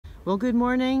Well, good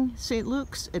morning, St.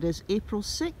 Luke's. It is April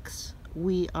 6th.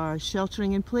 We are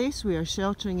sheltering in place. We are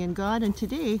sheltering in God. And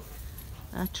today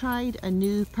I tried a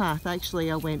new path.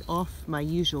 Actually, I went off my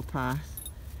usual path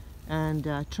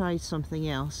and tried something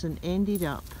else and ended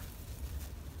up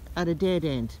at a dead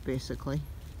end, basically.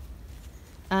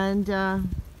 And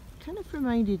kind of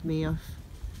reminded me of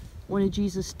one of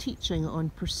Jesus' teaching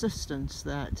on persistence,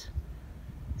 that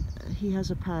he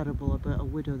has a parable about a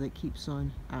widow that keeps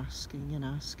on asking and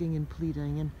asking and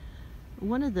pleading. And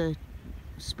one of the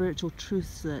spiritual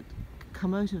truths that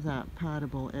come out of that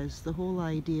parable is the whole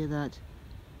idea that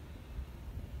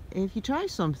if you try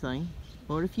something,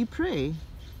 or if you pray,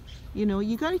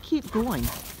 you got to keep going.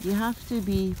 You have to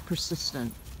be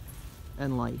persistent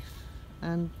in life.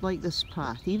 And like this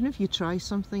path, even if you try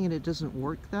something and it doesn't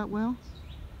work that well,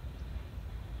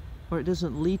 or it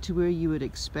doesn't lead to where you would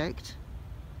expect,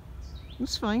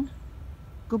 it's fine.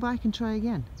 Go back and try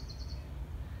again.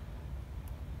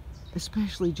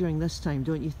 Especially during this time,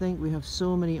 don't you think? We have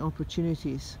so many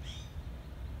opportunities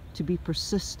to be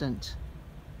persistent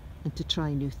and to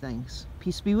try new things.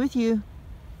 Peace be with you.